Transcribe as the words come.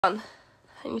on.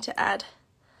 I need to add.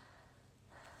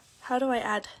 How do I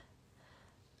add?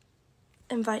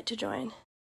 Invite to join.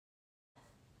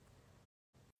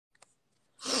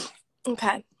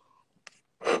 Okay.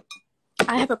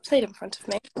 I have a plate in front of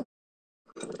me.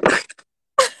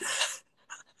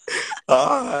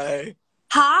 Hi.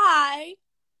 Hi.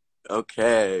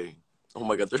 Okay. Oh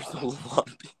my God, there's a lot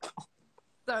of people.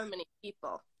 So many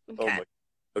people. Okay. Oh my.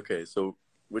 Okay, so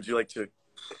would you like to?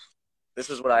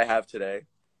 This is what I have today.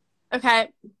 Okay.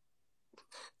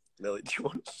 Millie, do you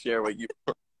want to share what you?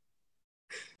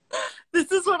 This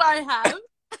is what I have.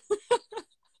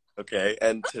 Okay,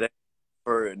 and today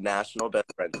for National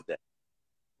Best Friends Day,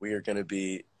 we are going to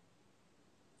be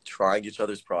trying each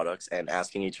other's products and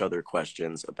asking each other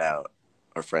questions about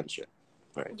our friendship.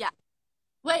 Right? Yeah.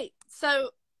 Wait. So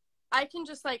I can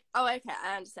just oh, okay.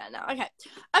 I understand now. Okay.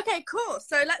 Okay. Cool.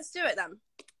 So let's do it then.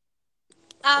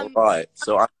 All right.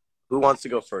 So who wants to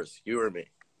go first? You or me?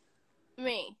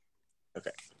 Me.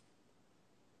 Okay.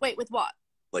 Wait. With what?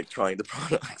 Like trying the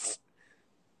products.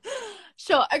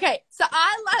 Sure. Okay. So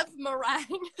I love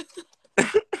meringue.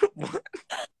 What?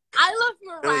 I love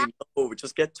meringue. Really? No,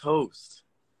 just get toast.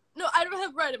 No, I don't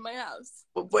have bread in my house.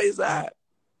 What way is that?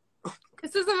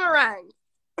 This is a meringue.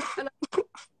 And I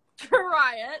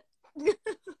try it.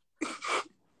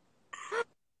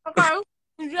 Okay.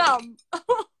 Yum.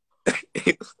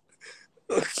 It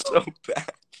looks so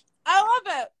bad. I love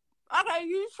it. Okay,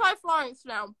 you try Florence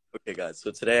now. Okay, guys.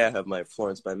 So today I have my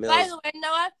Florence by Millie. By the way,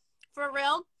 Noah, for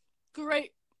real,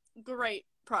 great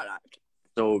product.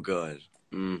 So good.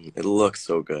 It looks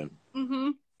so good.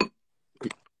 Mm-hmm.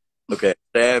 Okay,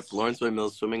 today I have Florence by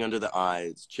Mills Swimming Under the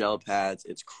Eyes, gel pads.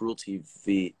 It's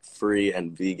cruelty-free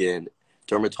and vegan.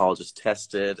 Dermatologist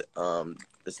tested.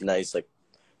 This nice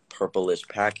purplish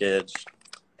package.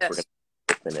 Yes. We're gonna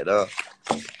open it up.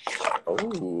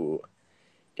 Oh,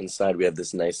 inside we have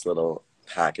this nice little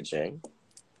packaging.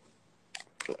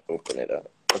 Open it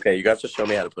up. Okay, you have to show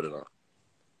me how to put it on.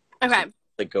 Okay.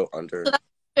 So, go under. So that's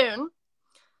a spoon.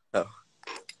 Oh.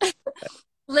 Okay.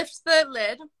 Lift the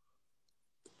lid.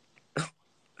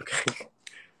 Okay.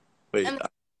 Wait. And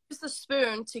use the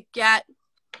spoon to get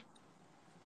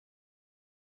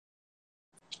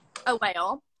a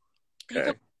whale. Okay. You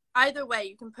can, either way,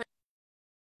 you can put.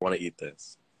 I want to eat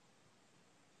this.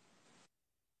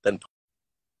 Then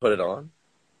put it on.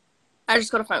 I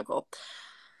just got a phone call.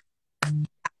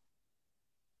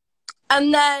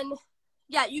 And then,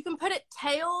 yeah, you can put it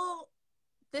tail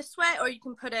this way, or you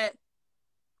can put it.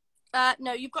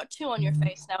 No, you've got two on your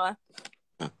face, Noah.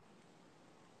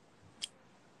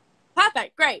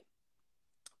 Perfect, great.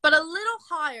 But a little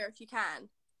higher if you can.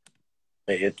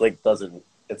 It doesn't.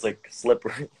 It's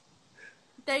slippery.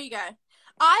 There you go.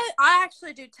 I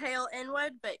actually do tail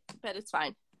inward, but it's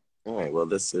fine. All right. Well,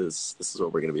 this is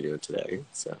what we're gonna be doing today.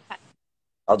 So okay.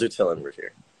 I'll do tail inward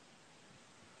here.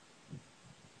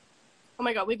 Oh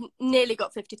my God, we've nearly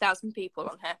got 50,000 people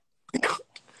on here.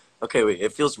 Okay, wait.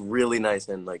 It feels really nice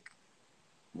and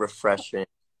refreshing.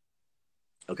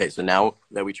 Okay, so now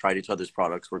that we tried each other's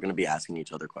products, we're gonna be asking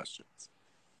each other questions.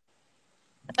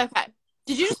 Okay.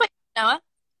 Did you just wake up, Noah?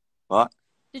 What?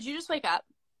 Did you just wake up?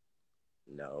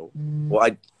 No.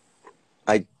 Well,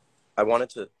 I wanted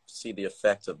to see the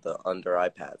effect of the under eye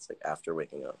pads after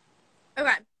waking up.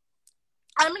 Okay.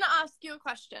 I'm gonna ask you a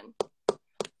question.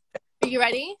 Are you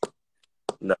ready?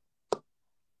 No.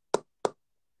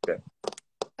 Okay.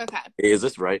 Okay. Hey, is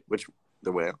this right?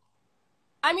 The whale?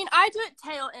 I mean, I do it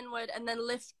tail inward and then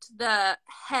lift the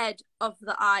head of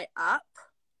the eye up.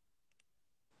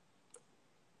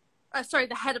 Sorry,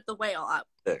 the head of the whale up.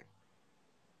 There.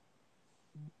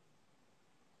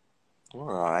 All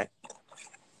right.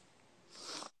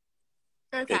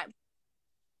 Okay.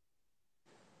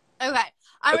 Okay.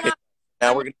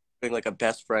 Now we're gonna be doing a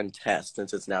best friend test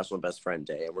since it's National Best Friend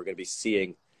Day, and we're gonna be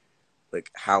seeing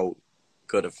how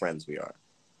good of friends we are.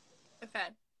 Okay.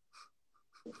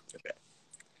 Okay.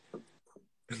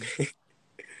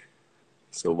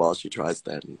 So while she tries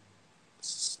that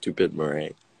stupid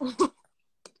meringue. Okay.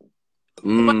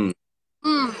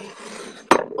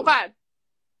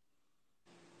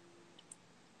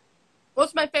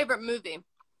 What's my favorite movie?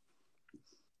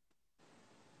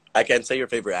 I can't say your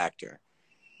favorite actor.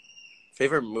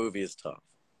 Favorite movie is tough.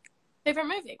 Favorite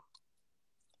movie?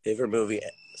 Favorite movie,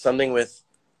 something with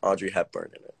Audrey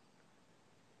Hepburn in it.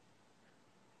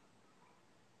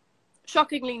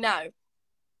 Shockingly, no.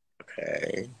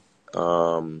 Okay.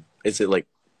 Is it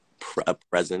a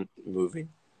present movie?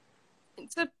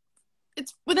 It's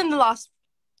within the last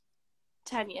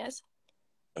 10 years.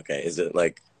 Okay. Is it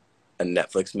a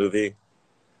Netflix movie?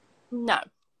 No.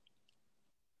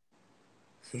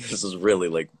 This is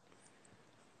really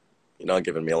You're not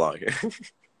giving me a lot here.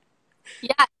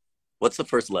 Yeah. What's the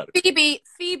first letter? Phoebe.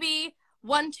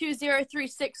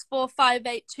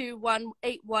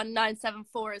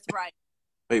 120364582181974 is right.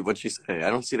 Wait, what'd she say? I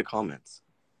don't see the comments.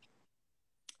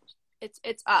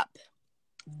 It's up.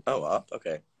 Oh, up.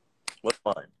 Okay. What's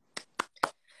mine?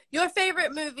 Your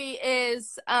favorite movie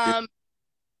is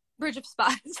Bridge of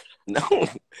Spies. No,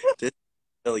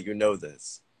 Millie, you know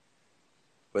this.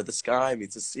 Where the sky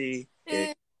meets the sea.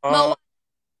 I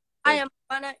am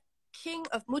Moana, king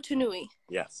of Mutunui.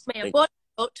 Yes. May a boat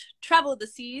travel the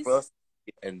seas.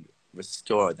 And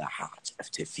restore the heart of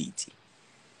Tefiti.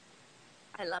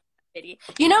 I love that video.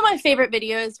 You know my favorite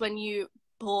video is when you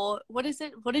bought, what is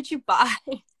it? What did you buy?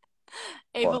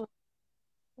 Ava,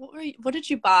 what did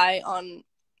you buy on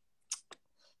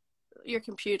your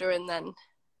computer and then...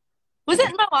 Was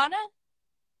it Moana?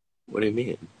 What do you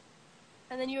mean?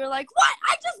 And then you were like, what?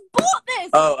 I just bought this!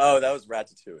 Oh, that was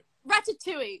Ratatouille.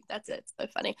 Ratatouille. That's it. It's so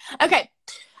funny. Okay.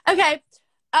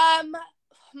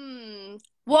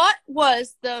 What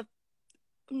was the...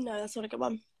 No, that's not a good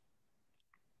one.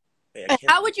 Wait,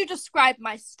 how would you describe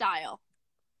my style?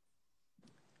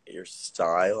 Your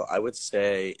style, I would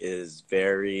say, is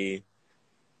very...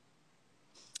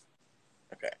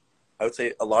 Okay. I would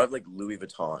say a lot of, like, Louis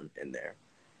Vuitton in there.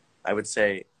 I would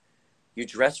say you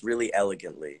dress really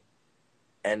elegantly,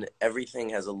 and everything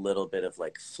has a little bit of,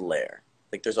 like, flair.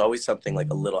 Like, there's always something, like,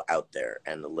 a little out there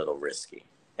and a little risky.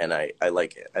 And I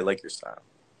like it. I like your style.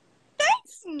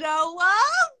 Thanks, Noah.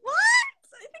 What?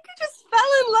 I think I just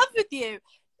fell in love with you.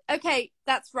 Okay,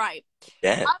 that's right.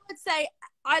 Yeah. I would say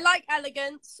I like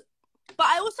elegance, but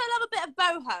I also love a bit of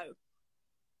boho.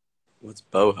 What's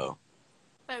boho?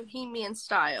 Bohemian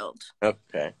styled.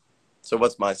 Okay. So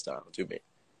what's my style? Do me.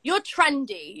 You're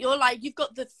trendy. You're like, you've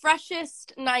got the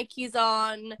freshest Nikes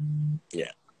on.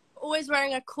 Yeah. Always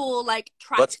wearing a cool, like,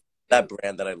 track. What's that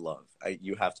brand that I love?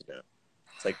 You have to know.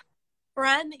 It's like...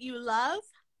 Brand that you love?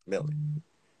 Millie.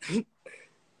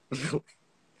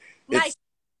 Nike.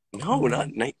 No,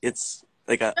 not Nike. It's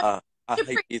like a hype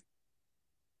piece.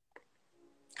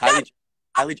 Kylie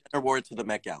Jenner wore it to the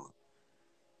Met Gala.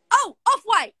 Oh,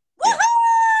 Off-White.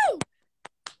 Woohoo!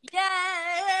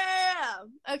 Yeah.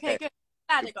 Okay, good.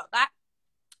 Glad I got that.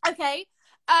 Okay.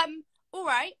 All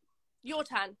right. Your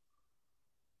turn.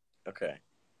 Okay.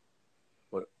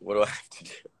 What do I have to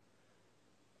do?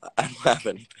 I don't have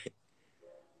anything.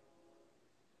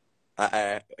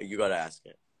 You gotta ask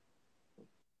it.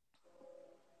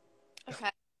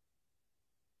 Okay.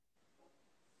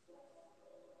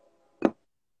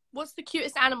 What's the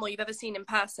cutest animal you've ever seen in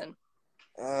person?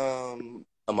 A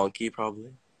monkey,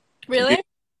 probably. Really?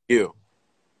 You.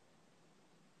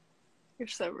 You're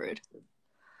so rude.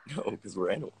 No, because we're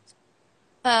animals.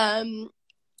 Oh,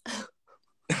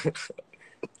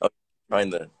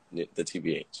 trying the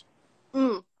TBH.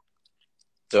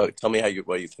 So tell me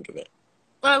what you think of it.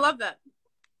 I love that.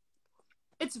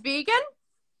 It's vegan?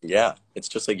 Yeah, it's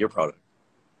just like your product.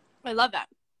 I love that.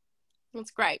 It's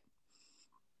great.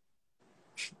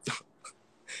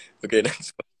 Okay,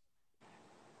 next one.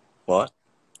 What?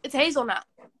 It's hazelnut.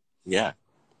 Yeah.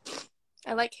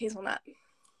 I like hazelnut.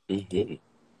 Mm-hmm.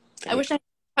 I wish I had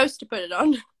a toast to put it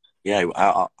on. Yeah,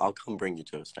 I'll come bring you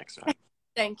toast next time.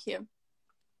 Thank you.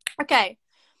 Okay.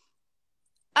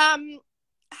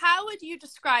 How would you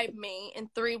describe me in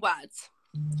 3 words?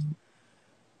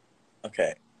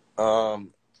 Okay.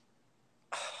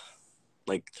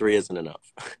 Like 3 isn't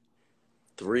enough.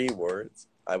 3 words.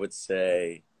 I would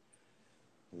say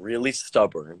really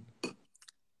stubborn.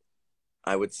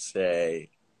 I would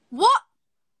say... What?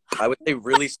 I would say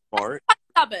really smart.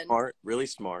 Stubborn. Smart, really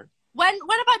smart. When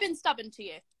have I been stubborn to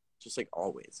you? Just like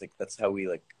always. Like that's how we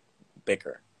like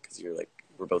bicker, because you're like,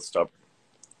 we're both stubborn.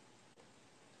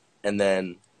 And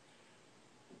then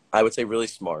I would say really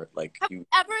smart. Like have you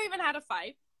ever even had a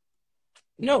fight?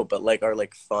 No, but like our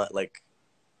like fun like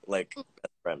best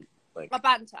friend. Like A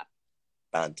banter.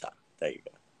 Banter. There you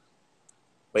go.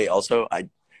 Wait, also I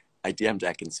DM'd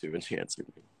Ekin-Su and she answered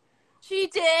me. She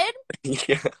did?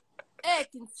 Yeah.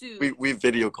 Ekin-Su. We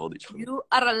video called each other. You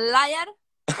are a liar.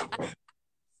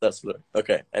 That's the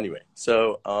okay. Anyway,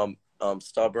 so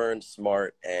stubborn,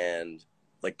 smart, and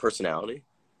like personality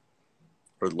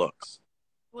or looks.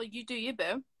 Well, you do you,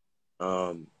 boo.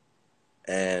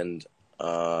 And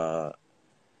oh,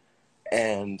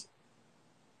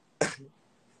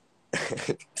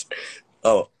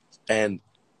 and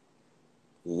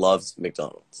loves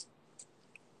McDonald's.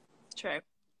 True.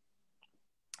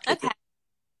 Okay.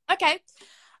 Okay.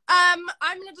 I'm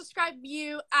gonna describe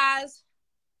you as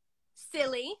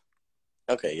silly.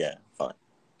 Okay, yeah, fine.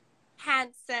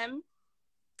 Handsome.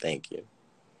 Thank you.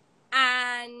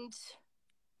 And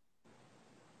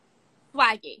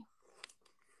swaggy.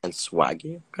 And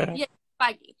swaggy? Okay. Yeah,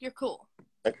 swaggy. You're cool.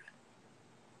 Okay.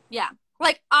 Yeah.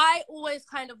 Like, I always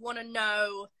kind of want to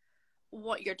know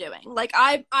what you're doing. Like,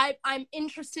 I'm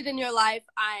interested in your life.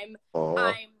 Oh,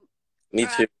 I'm, me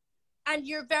too. and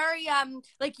you're very,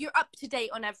 like, you're up to date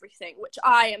on everything, which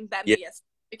I am Yeah, envious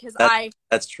because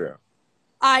that's true.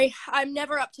 I'm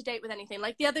never up to date with anything.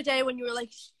 Like the other day when you were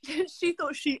like, she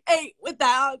thought she ate with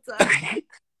that answer.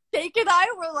 Jake and I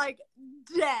were like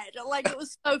dead. Like it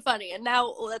was so funny. And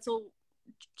now that's all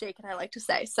Jake and I like to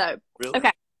say. So Really?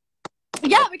 okay.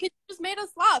 Yeah, because you just made us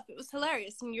laugh. It was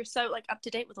hilarious. And you're so like up to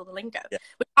date with all the lingo. Yeah.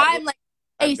 But I'm like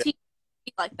AC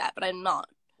like that, but I'm not.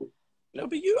 No,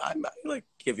 but I like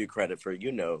give you credit for,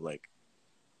 like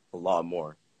a lot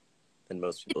more than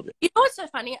most people do. You know what's so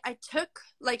funny? I took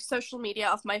like social media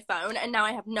off my phone and now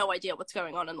I have no idea what's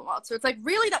going on in the world. So it's like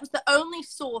really that was the only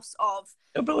source of.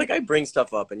 No, but like I bring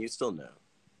stuff up and you still know.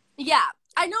 Yeah,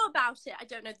 I know about it. I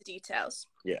don't know the details.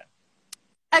 Yeah.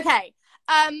 Okay.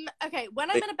 Okay.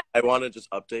 When I'm in a. I want to just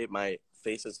update. My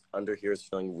face is under here is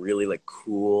feeling really like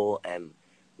cool and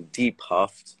deep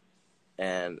puffed,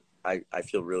 and I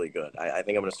feel really good. I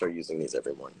think I'm gonna start using these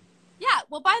every morning. Yeah.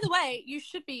 Well, by the way, you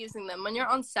should be using them when you're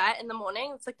on set in the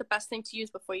morning. It's like the best thing to use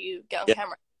before you get on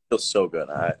camera. It feels so good.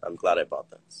 I'm glad I bought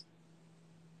this.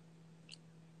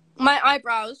 My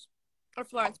eyebrows are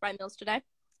Florence by Mills today.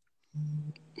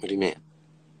 What do you mean?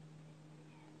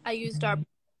 I used our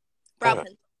brow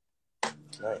pencil.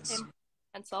 Nice.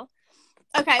 Pencil.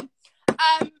 Okay.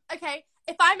 Okay.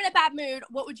 If I'm in a bad mood,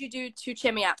 what would you do to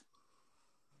cheer me up?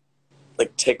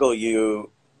 Like tickle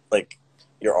you, like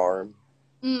your arm.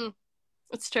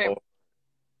 It's true.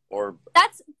 Or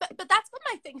that's but that's been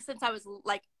my thing since I was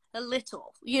like a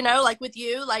little. You know, like with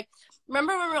you. Like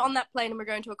remember when we were on that plane and we're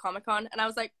going to a Comic-Con and I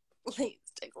was like, please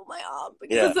tickle my arm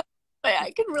because it's the way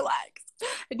I can relax.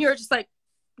 And you're just like,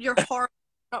 you're horrible.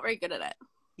 Not very good at it.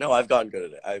 No, I've gotten good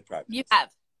at it. I've practiced. You have.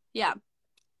 Yeah.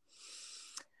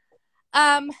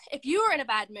 If you were in a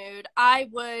bad mood,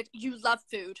 you love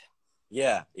food.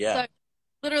 Yeah. So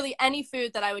literally any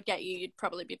food that I would get you, you'd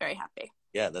probably be very happy.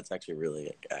 Yeah, that's actually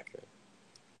really accurate.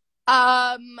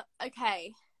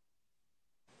 Okay.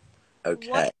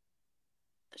 Okay.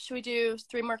 Should we do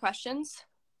 3 more questions?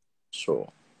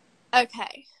 Sure.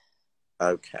 Okay.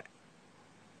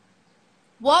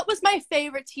 What was my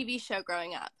favorite TV show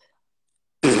growing up?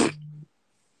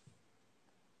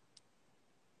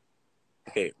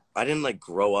 Okay, I didn't like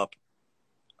grow up.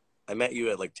 I met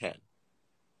you at like 10.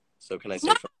 So can I say?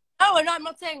 No, I'm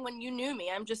not saying when you knew me.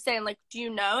 I'm just saying like, do you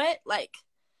know it? Like.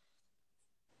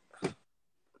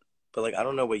 But like, I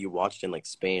don't know what you watched in like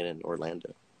Spain and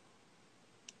Orlando.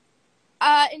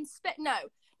 In Spain,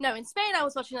 no. In Spain, I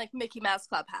was watching like Mickey Mouse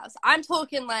Clubhouse. I'm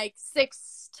talking like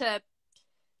 6 to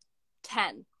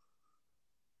 10.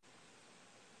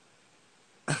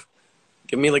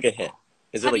 Give me like a hint.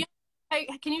 Is it like?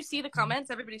 Can you see the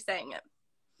comments? Everybody's saying it.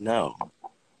 No.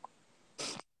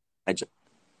 I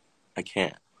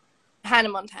can't. Hannah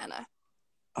Montana.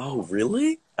 Oh,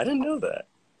 really? I didn't know that.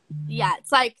 Yeah,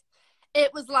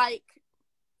 it was like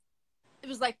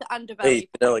the underbelly. Wait,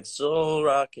 they're like soul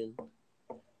rocking.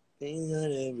 Thing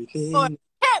on everything. Or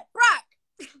Camp Rock.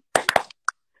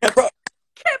 Camp Rock.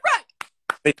 Camp Rock.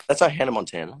 Wait, that's not Hannah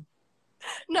Montana.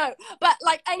 No, but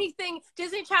like anything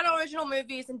Disney Channel original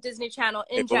movies and Disney Channel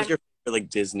in general. What was your favorite like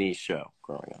Disney show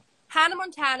growing up? Hannah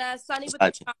Montana, Sunny with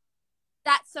the Charms,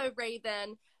 That's So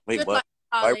Raven. Wait, Good what? Luck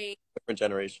Charlie. Different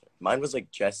generation. Mine was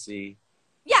like Jessie.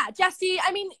 Yeah, Jessie.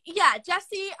 I mean, yeah,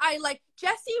 Jessie. I like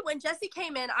Jessie. When Jessie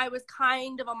came in, I was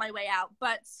kind of on my way out,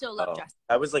 but still love Jessie.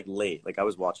 I was like late. Like I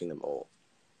was watching them old.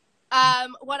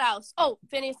 What else? Oh,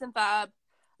 Phineas and Ferb.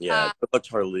 Yeah, Good Luck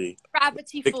Charlie.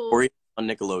 Gravity Falls. Victorious on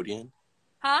Nickelodeon.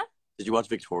 Huh? Did you watch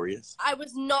Victorious? I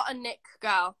was not a Nick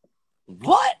girl.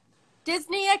 What?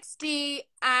 Disney XD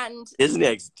and Disney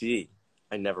XD.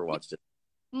 I never watched it.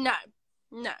 No.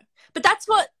 But that's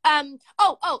what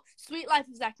Sweet Life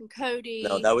of Zack and Cody.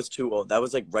 No, that was too old. That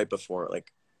was like right before,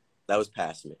 like that was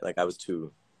past me. Like I was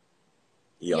too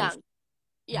young.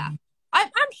 Yeah. I'm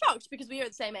shocked because we are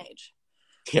the same age.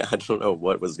 Yeah, I don't know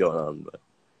what was going on, but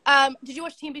did you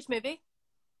watch Teen Beach Movie?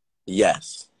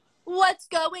 Yes. What's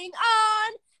going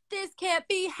on? This can't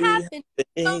be happening.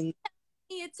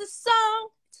 It's a song.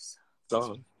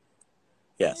 Song.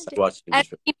 Yes, I watched Teen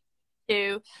Beach Movie.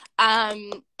 Too.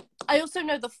 I also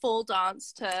know the full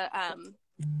dance to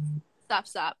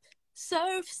Surf's Up.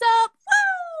 Surf's Up.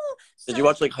 Woo! Did you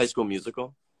watch like High School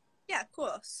Musical? Yeah, of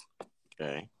course.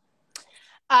 Okay.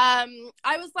 I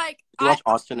was like, Did you watch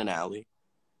Austin and Ally?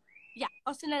 Yeah,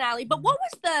 Austin and Ally. But what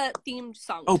was the theme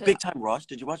song? Oh, Big Time Rush.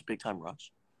 Did you watch Big Time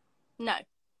Rush? No.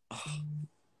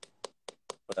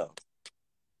 What else?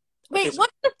 Wait, Okay, so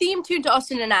what's the theme tune to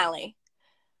Austin and Ally?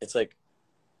 it's like,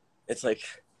 it's like,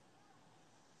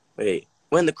 wait,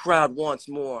 when the crowd wants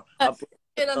more, I'll bring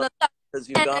it up because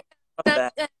you got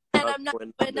back And up I'm not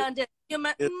when going under. You're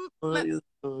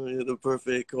you're the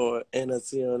perfect chord, and I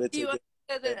see on it today.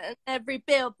 every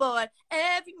billboard,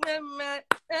 every you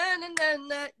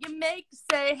make you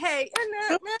say, hey,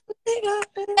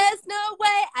 there's no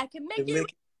way I can make You it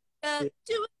make do it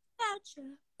it without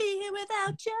you, be here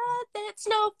without you. It's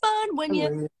no fun when you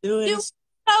when you do do it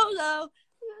solo.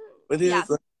 with Yeah,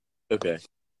 his. Okay,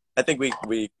 I think we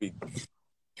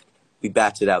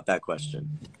batted out that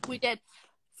question. we did.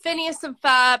 Phineas and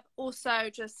Ferb, also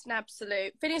just an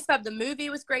absolute. Phineas and Ferb, the movie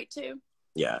was great too.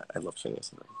 Yeah, I love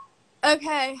Phineas.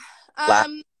 Okay.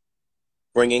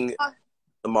 Bringing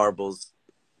the marbles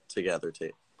together to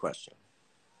question.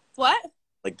 What?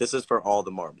 Like, this is for all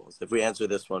the marbles. If we answer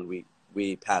this one, we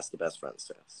pass the best friends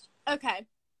test. Okay.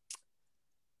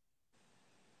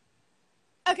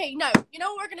 Okay, no. You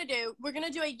know what we're going to do? We're going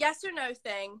to do a yes or no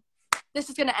thing. This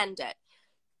is going to end it.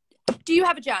 Do you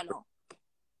have a journal?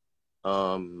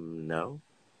 No.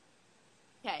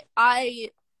 Okay, I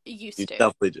used You to.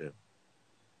 definitely do.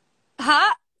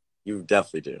 Huh? You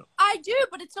definitely do. I do,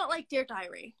 but it's not like Dear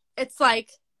Diary. It's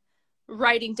like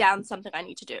writing down something I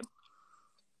need to do.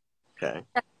 Okay.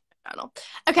 Journal.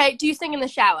 Okay, do you sing in the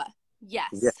shower? Yes.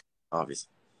 Yeah,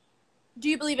 obviously. Do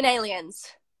you believe in aliens?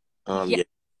 Yeah. Yes.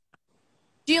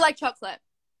 Do you like chocolate?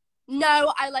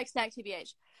 No, I like snack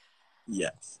TBH.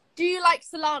 Yes. Do you like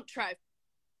cilantro?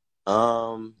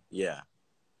 Yeah.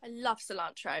 I love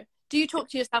cilantro. Do you talk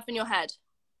to yourself in your head?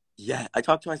 Yeah, I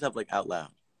talk to myself like out loud.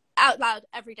 Out loud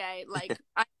every day, like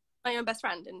I'm my own best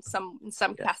friend in some Yeah.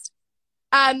 capacity.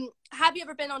 Have you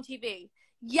ever been on TV?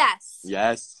 Yes.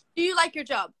 Yes. Do you like your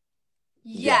job?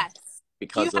 Yes. Yes.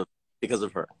 Because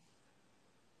of her.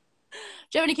 Do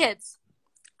you have any kids?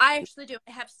 I actually do.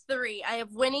 I have 3. I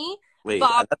have Winnie, Wait,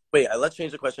 Bob. let's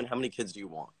change the question. How many kids do you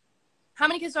want? How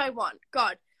many kids do I want?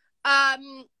 God. As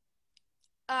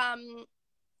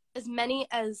many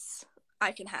as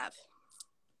I can have.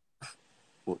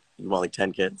 You want like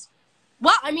 10 kids?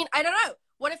 Well, I mean, I don't know.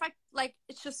 What if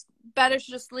it's just better to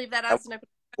just leave that as an open.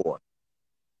 4.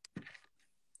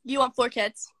 You want 4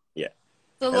 kids? Yeah.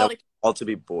 It's a lot of. All to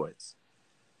be boys.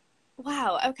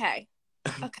 Wow. Okay.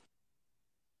 Okay.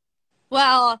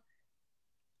 Well,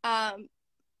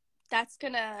 that's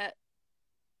gonna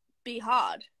be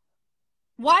hard.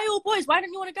 Why all boys? Why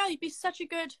don't you want to go? You'd be such a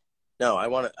good No,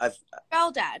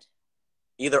 girl dad.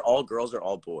 either all girls or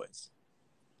all boys.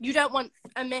 You don't want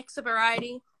a mix of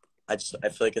variety? I feel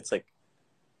like it's like,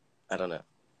 I don't know.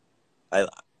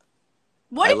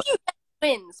 What if you get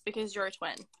twins because you're a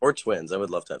twin? Or twins. I would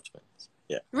love to have twins.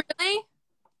 Yeah. Really?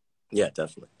 Yeah,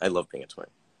 definitely. I love being a twin.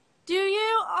 Do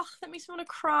you? Oh, that makes me want to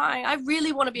cry. I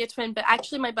really want to be a twin, but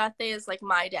actually my birthday is like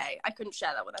my day. I couldn't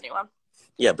share that with anyone.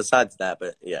 Yeah, besides that,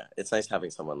 but yeah, it's nice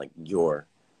having someone like you're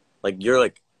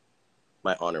like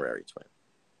my honorary twin.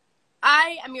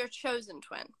 I am your chosen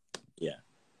twin. Yeah.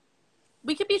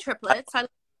 We could be triplets. Have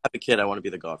a kid, I want to be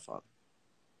the godfather.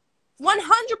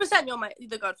 100% you're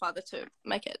the godfather to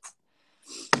my kids.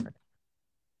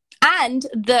 And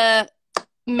the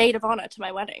maid of honor to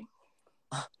my wedding.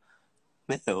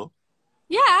 No.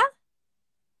 Yeah.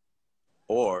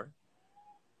 Or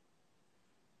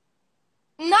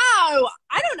No,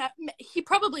 I don't know. He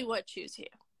probably would choose you.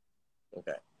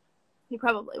 okay. He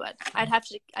probably would. I'd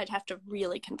have to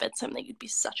really convince him that you'd be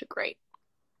such a great.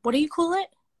 What do you call it?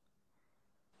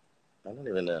 I don't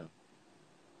even know.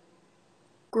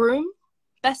 Groom?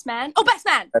 Best man? Oh, best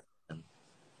man.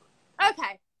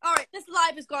 Okay. All right. This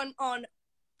live has gone on.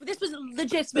 This was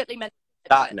legitimately meant.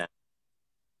 Chat now.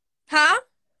 Huh?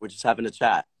 We're just having a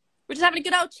chat. We're just having a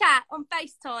good old chat on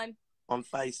FaceTime. On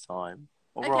FaceTime.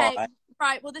 All Okay. right.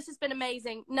 Right. Well, this has been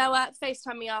amazing. Noah,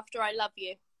 FaceTime me after. I love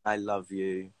you. I love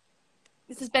you.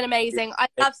 This has been amazing. I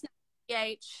love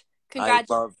CH.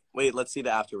 Congratulations. Wait, let's see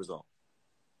the after result.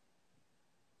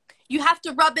 You have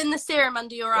to rub in the serum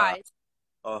under your eyes.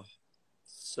 Oh,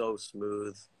 so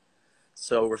smooth.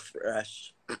 So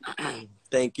refreshed.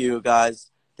 Thank you,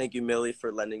 guys. Thank you, Millie,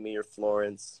 for lending me your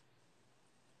Florence.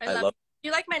 I love you.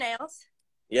 You like my nails?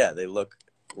 Yeah, they look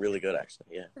really good, actually.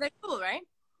 Yeah. They're cool, right?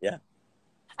 Yeah.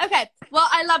 Okay. Well,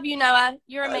 I love you, Noah.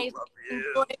 You're amazing. I love you.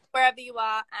 Enjoy wherever you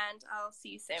are, and I'll see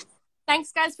you soon.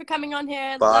 Thanks, guys, for coming on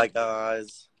here. Bye,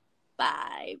 guys.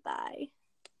 Bye. Bye.